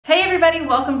Hey everybody,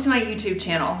 welcome to my YouTube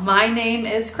channel. My name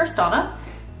is Crys'Dawna.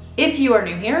 If you are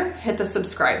new here, hit the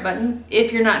subscribe button.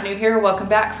 If you're not new here, welcome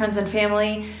back, friends and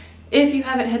family. If you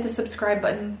haven't hit the subscribe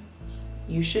button,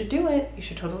 you should do it. You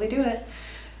should totally do it.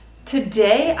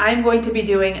 Today, I'm going to be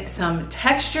doing some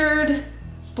textured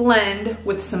blend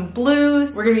with some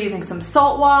blues. We're gonna be using some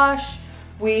salt wash.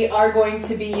 We are going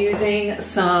to be using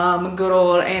some good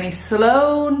old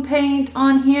Sloan paint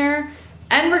on here.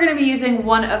 And we're gonna be using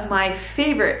one of my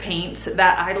favorite paints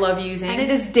that I love using, and it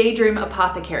is Daydream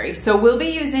Apothecary. So we'll be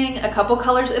using a couple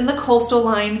colors in the Coastal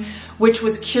line, which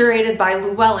was curated by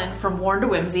Llewwlyn from Worn to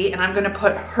Whimsy, and I'm gonna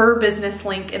put her business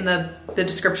link in the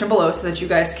description below so that you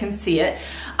guys can see it.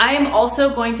 I am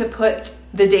also going to put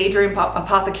the Daydream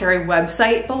Apothecary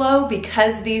website below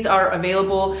because these are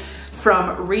available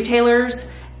from retailers,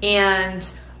 and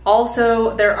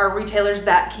also, there are retailers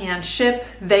that can ship.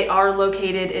 They are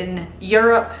located in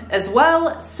Europe as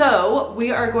well. So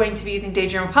we are going to be using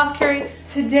Daydream Apothecary.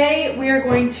 Today, we are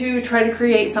going to try to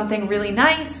create something really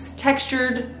nice,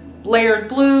 textured, layered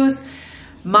blues.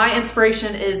 My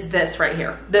inspiration is this right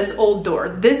here, this old door.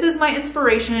 This is my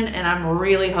inspiration, and I'm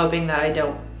really hoping that I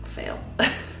don't fail.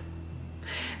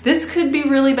 This could be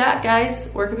really bad,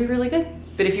 guys, or it could be really good.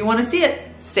 But if you want to see it,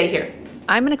 stay here.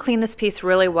 I'm going to clean this piece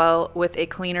really well with a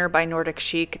cleaner by Nordic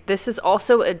Chic. This is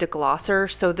also a deglosser,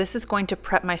 so this is going to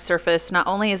prep my surface. Not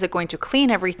only is it going to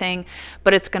clean everything,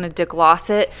 but it's going to degloss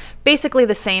it, basically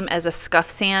the same as a scuff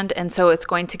sand, and so it's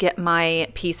going to get my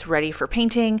piece ready for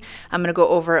painting. I'm going to go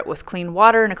over it with clean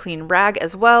water and a clean rag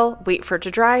as well, wait for it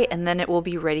to dry, and then it will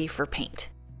be ready for paint.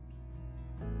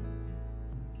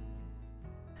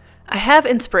 I have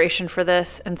inspiration for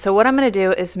this, and so what I'm going to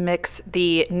do is mix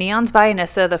the Neons by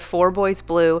Anissa, the 4 Boys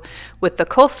Blue, with the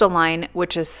Coastal line,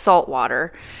 which is salt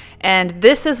water. And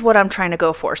this is what I'm trying to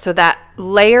go for. So that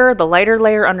layer, the lighter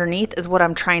layer underneath, is what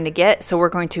I'm trying to get. So we're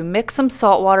going to mix some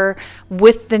salt water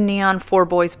with the Neon 4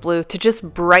 Boys Blue to just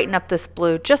brighten up this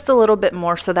blue just a little bit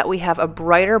more so that we have a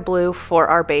brighter blue for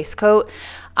our base coat.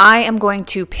 I am going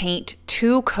to paint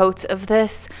 2 coats of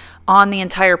this on the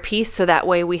entire piece, so that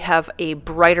way we have a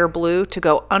brighter blue to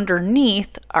go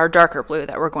underneath our darker blue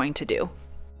that we're going to do.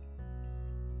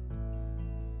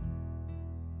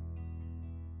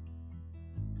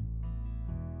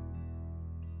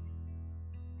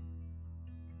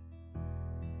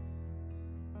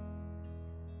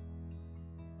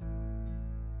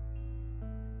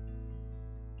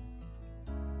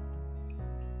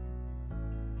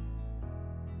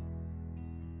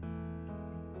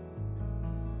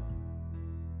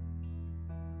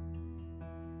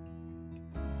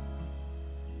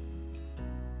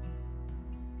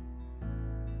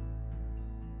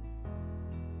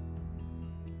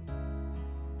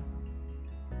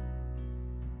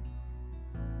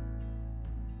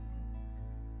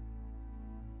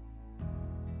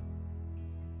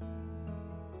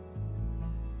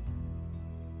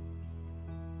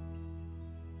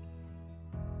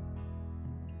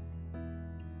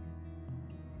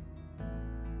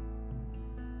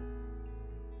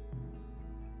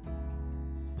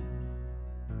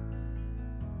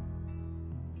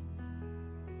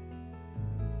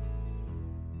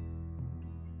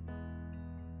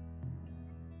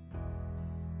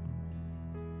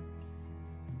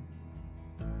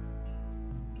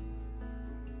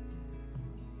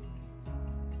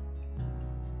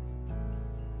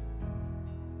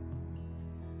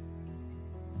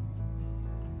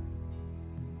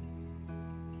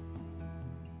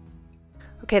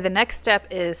 Okay, the next step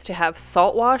is to have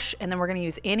salt wash, and then we're going to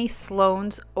use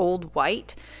Sloan's Old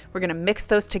White. We're going to mix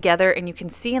those together, and you can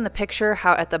see in the picture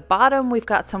how at the bottom we've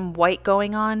got some white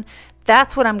going on.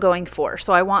 That's what I'm going for.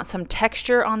 So I want some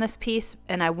texture on this piece,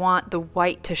 and I want the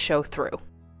white to show through.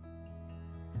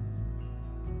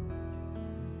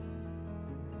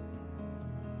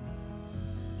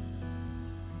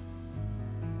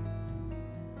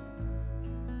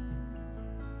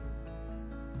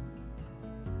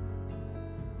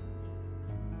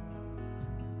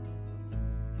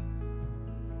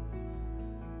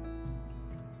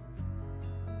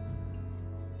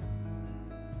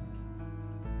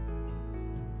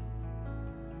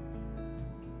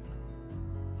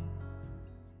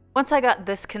 Once I got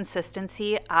this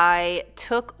consistency, I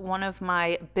took one of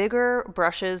my bigger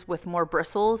brushes with more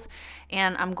bristles,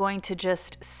 and I'm going to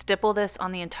just stipple this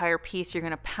on the entire piece. You're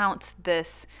going to pounce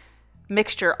this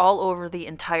mixture all over the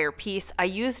entire piece. I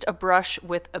used a brush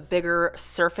with a bigger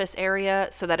surface area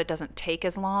so that it doesn't take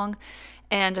as long.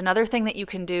 And another thing that you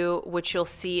can do, which you'll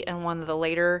see in one of the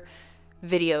later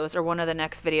videos or one of the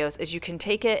next videos, is you can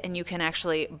take it and you can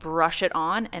actually brush it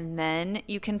on and then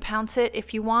you can pounce it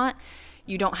if you want.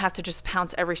 You don't have to just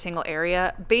pounce every single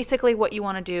area. Basically what you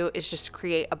want to do is just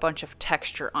create a bunch of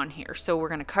texture on here. So we're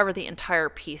going to cover the entire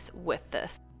piece with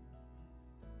this.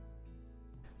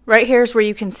 Right here is where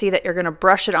you can see that you're going to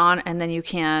brush it on and then you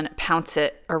can pounce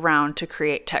it around to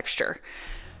create texture.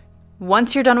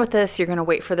 Once you're done with this, you're going to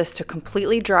wait for this to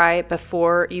completely dry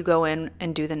before you go in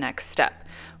and do the next step,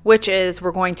 which is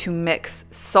we're going to mix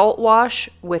salt wash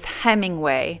with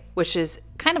Hemingway, which is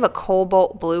kind of a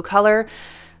cobalt blue color.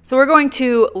 So we're going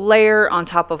to layer on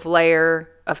top of layer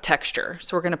of texture.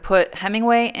 So we're going to put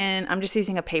Hemingway in, I'm just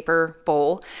using a paper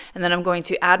bowl, and then I'm going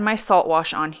to add my salt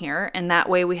wash on here, and that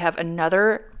way we have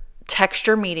another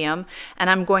texture medium, and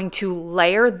I'm going to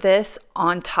layer this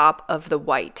on top of the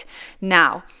white.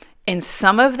 Now, in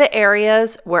some of the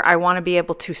areas where I want to be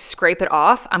able to scrape it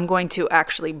off, I'm going to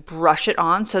actually brush it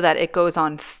on so that it goes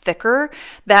on thicker.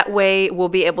 That way we'll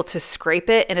be able to scrape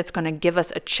it and it's going to give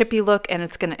us a chippy look and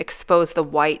it's going to expose the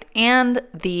white and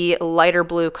the lighter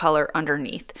blue color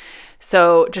underneath.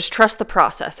 So just trust the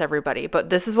process, everybody. But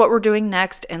this is what we're doing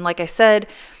next. And like I said,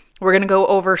 we're going to go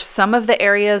over some of the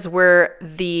areas where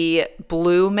the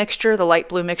blue mixture, the light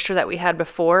blue mixture that we had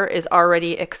before is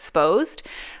already exposed.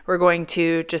 We're going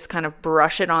to just kind of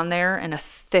brush it on there in a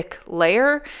thick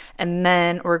layer, and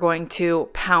then we're going to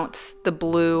pounce the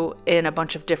blue in a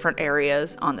bunch of different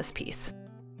areas on this piece.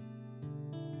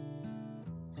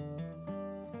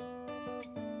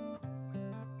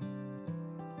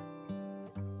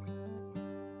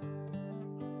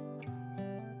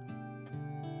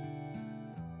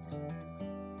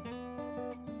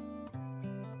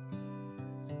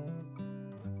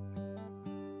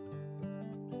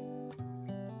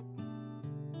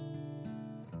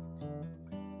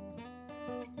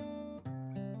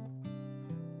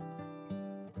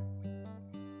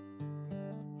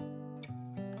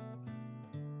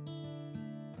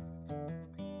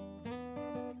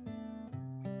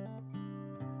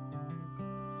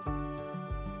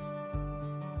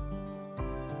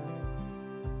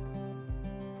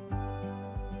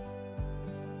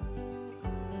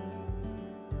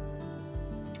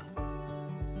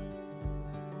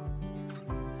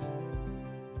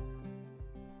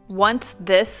 Once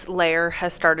this layer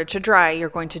has started to dry, you're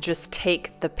going to just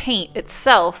take the paint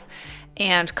itself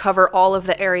and cover all of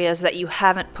the areas that you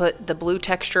haven't put the blue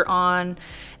texture on,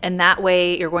 and that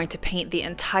way you're going to paint the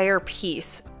entire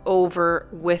piece over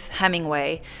with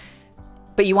Hemingway.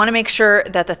 But you want to make sure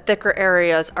that the thicker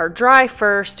areas are dry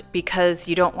first because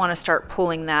you don't want to start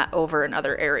pulling that over in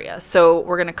other areas. So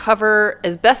we're going to cover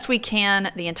as best we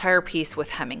can the entire piece with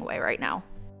Hemingway right now.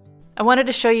 I wanted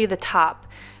to show you the top.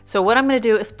 So what I'm going to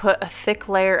do is put a thick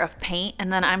layer of paint,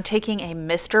 and then I'm taking a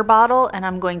mister bottle and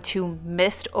I'm going to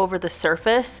mist over the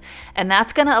surface, and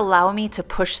that's going to allow me to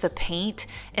push the paint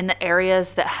in the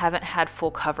areas that haven't had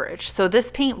full coverage. So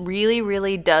this paint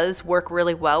really does work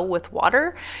really well with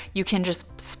water. You can just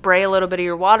spray a little bit of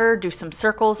your water, do some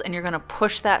circles, and you're going to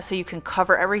push that so you can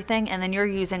cover everything, and then you're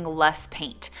using less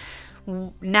paint.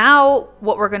 Now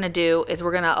what we're going to do is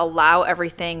we're going to allow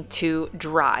everything to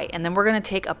dry, and then we're going to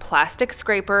take a plastic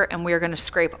scraper and we're going to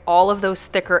scrape all of those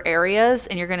thicker areas,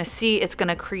 and you're going to see it's going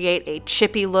to create a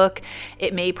chippy look.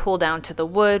 It may pull down to the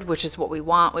wood, which is what we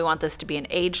want. We want this to be an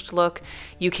aged look.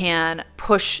 You can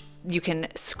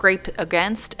scrape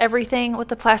against everything with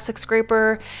the plastic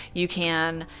scraper. You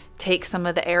can take some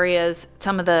of the areas,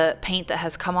 some of the paint that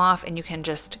has come off, and you can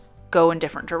just go in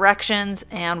different directions.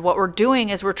 And what we're doing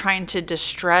is we're trying to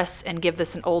distress and give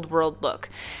this an old world look.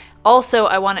 Also,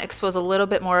 I want to expose a little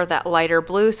bit more of that lighter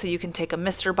blue, so you can take a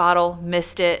mister bottle,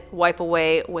 mist it, wipe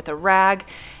away with a rag,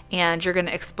 and you're going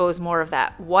to expose more of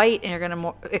that white, and you're going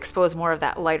to expose more of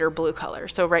that lighter blue color.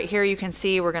 So right here you can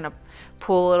see we're going to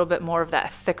pull a little bit more of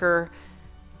that thicker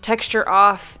texture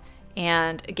off,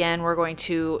 and again we're going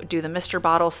to do the mister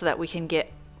bottle so that we can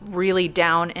get really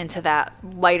down into that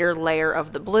lighter layer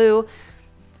of the blue,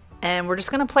 and we're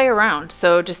just going to play around.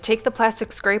 So just take the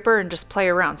plastic scraper and just play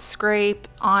around, scrape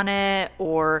on it,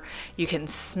 or you can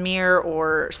smear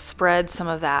or spread some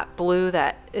of that blue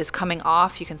that is coming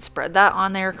off. You can spread that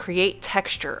on there, create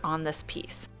texture on this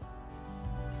piece.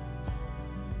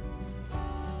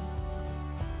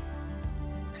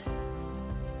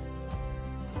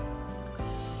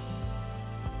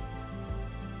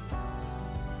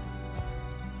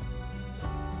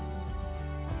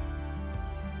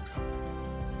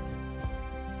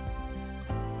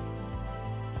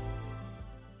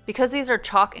 Because these are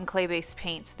chalk and clay-based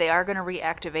paints, they are going to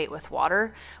reactivate with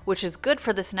water, which is good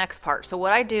for this next part. So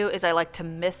what I do is I like to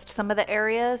mist some of the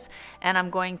areas, and I'm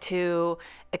going to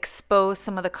expose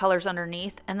some of the colors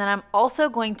underneath, and then I'm also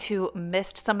going to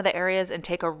mist some of the areas and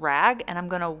take a rag and I'm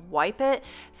going to wipe it.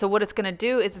 So what it's going to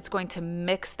do is it's going to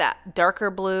mix that darker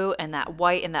blue and that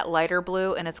white and that lighter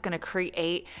blue, and it's going to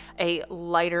create a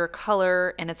lighter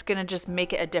color, and it's going to just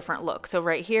make it a different look. So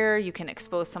right here you can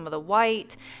expose some of the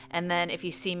white, and then if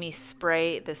you see me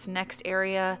spray this next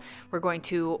area, we're going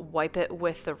to wipe it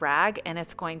with the rag, and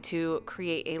it's going to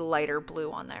create a lighter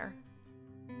blue on there.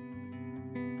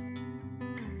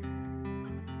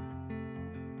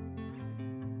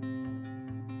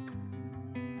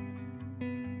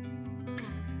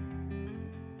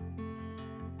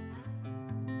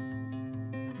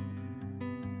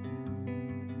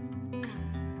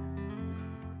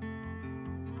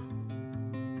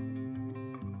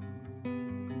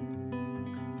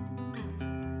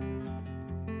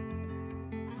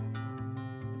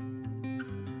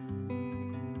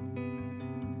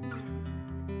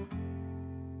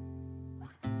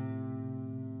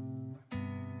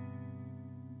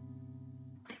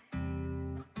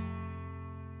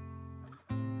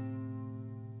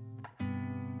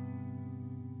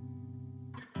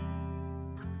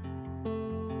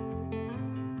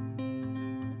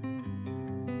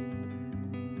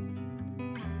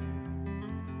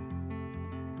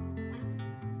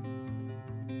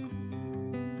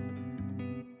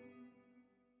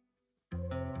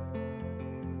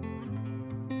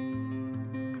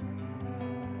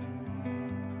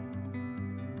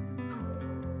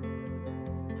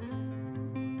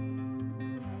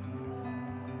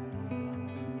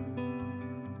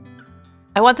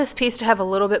 I want this piece to have a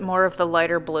little bit more of the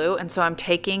lighter blue, and so I'm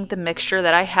taking the mixture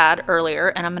that I had earlier,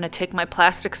 and I'm going to take my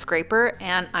plastic scraper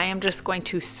and I am just going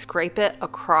to scrape it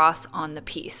across on the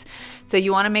piece. So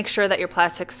you want to make sure that your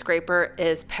plastic scraper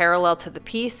is parallel to the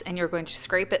piece, and you're going to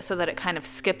scrape it so that it kind of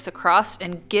skips across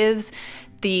and gives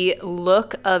the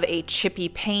look of a chippy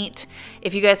paint.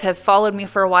 If you guys have followed me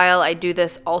for a while, I do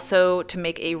this also to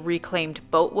make a reclaimed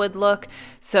boatwood look.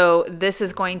 So this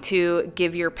is going to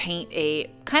give your paint a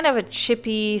kind of a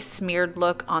chippy, smeared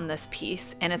look on this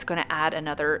piece, and it's going to add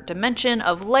another dimension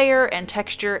of layer and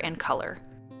texture and color.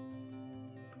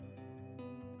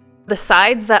 The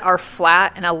sides that are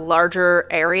flat in a larger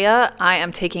area, I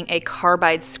am taking a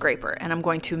carbide scraper and I'm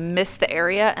going to mist the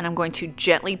area, and I'm going to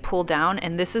gently pull down,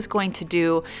 and this is going to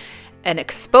do an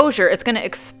exposure. It's going to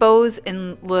expose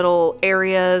in little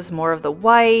areas more of the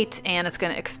white, and it's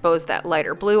going to expose that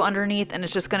lighter blue underneath, and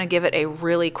it's just going to give it a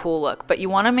really cool look. But you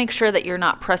want to make sure that you're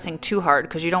not pressing too hard,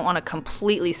 because you don't want to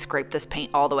completely scrape this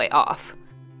paint all the way off.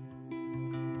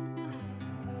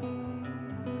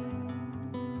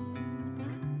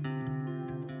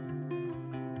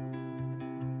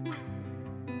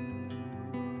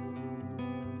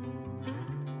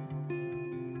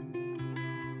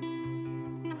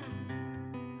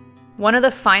 One of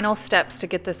the final steps to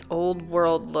get this old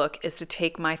world look is to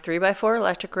take my 3x4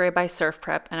 electric gray by Surf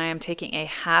Prep, and I am taking a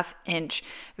 1/2 inch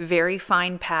very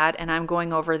fine pad, and I'm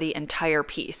going over the entire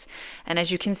piece. And as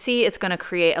you can see, it's going to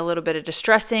create a little bit of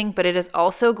distressing, but it is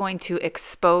also going to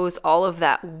expose all of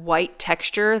that white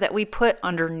texture that we put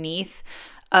underneath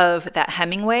of that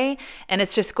Hemingway, and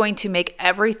it's just going to make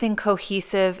everything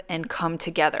cohesive and come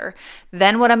together.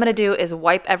 Then what I'm going to do is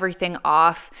wipe everything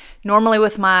off. Normally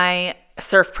with my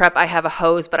Surf Prep, I have a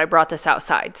hose, but I brought this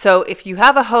outside. So if you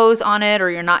have a hose on it, or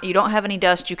you don't have any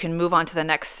dust, you can move on to the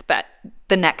next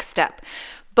step.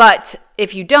 But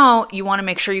if you don't, you want to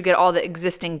make sure you get all the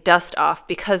existing dust off,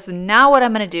 because now what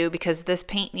I'm going to do, because this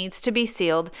paint needs to be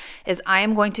sealed, is I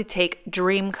am going to take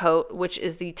Dream Coat, which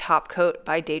is the top coat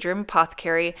by Daydream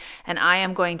Apothecary, and I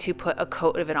am going to put a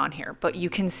coat of it on here. But you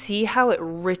can see how it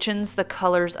richens the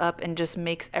colors up and just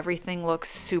makes everything look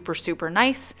super, super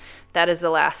nice. That is the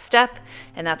last step,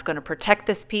 and that's going to protect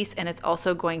this piece, and it's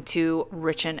also going to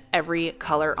richen every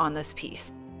color on this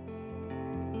piece.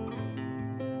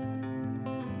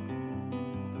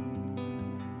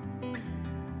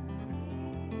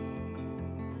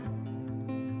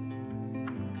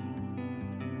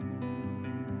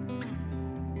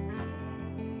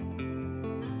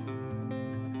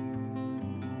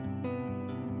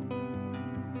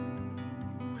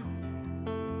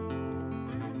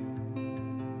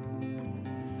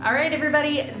 All right,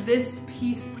 everybody, this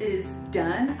piece is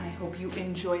done. I hope you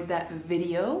enjoyed that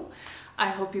video. I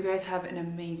hope you guys have an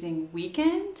amazing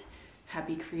weekend.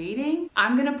 Happy creating.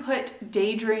 I'm gonna put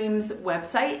Daydream's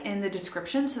website in the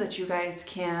description so that you guys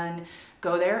can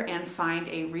go there and find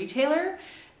a retailer.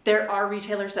 There are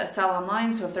retailers that sell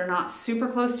online, so if they're not super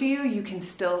close to you, you can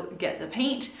still get the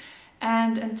paint.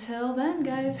 And until then,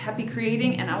 guys, happy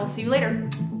creating, and I will see you later.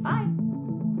 Bye.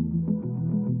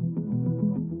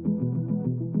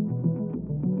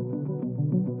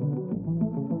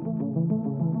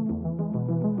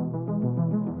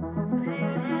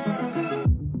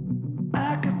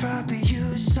 I could probably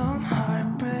use some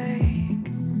heartbreak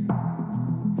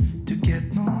to get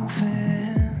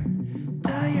moving.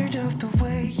 Tired of the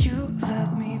way you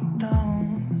let me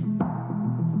down.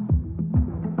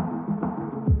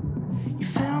 You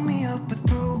fill me up with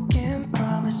broken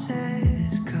promises.